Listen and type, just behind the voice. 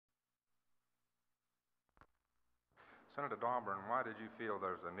Senator Dawbarn, why did you feel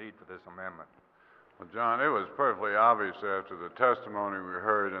there's a need for this amendment? Well, John, it was perfectly obvious after the testimony we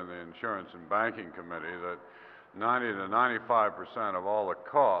heard in the Insurance and Banking Committee that 90 to 95% of all the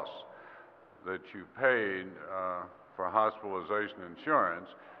costs that you paid for hospitalization insurance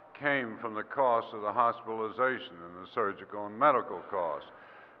came from the cost of the hospitalization and the surgical and medical costs,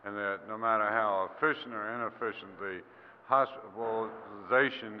 and that no matter how efficient or inefficient the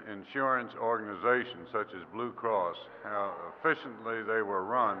hospitalization insurance organizations such as Blue Cross, how efficiently they were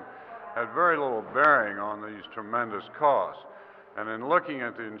run, had very little bearing on these tremendous costs. And in looking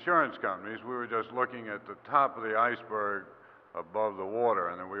at the insurance companies, we were just looking at the top of the iceberg above the water,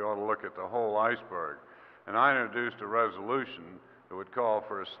 and that we ought to look at the whole iceberg. And I introduced a resolution that would call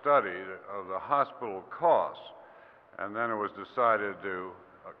for a study of the hospital costs, and then it was decided to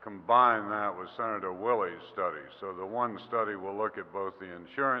combine that with Senator Willey's study. So the one study will look at both the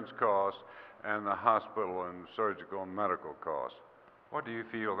insurance costs and the hospital and surgical and medical costs. What do you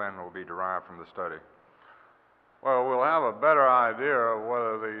feel then will be derived from the study? Well, we'll have a better idea of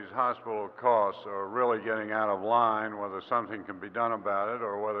whether these hospital costs are really getting out of line, whether something can be done about it,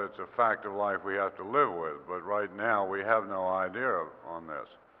 or whether it's a fact of life we have to live with. But right now, we have no idea on this.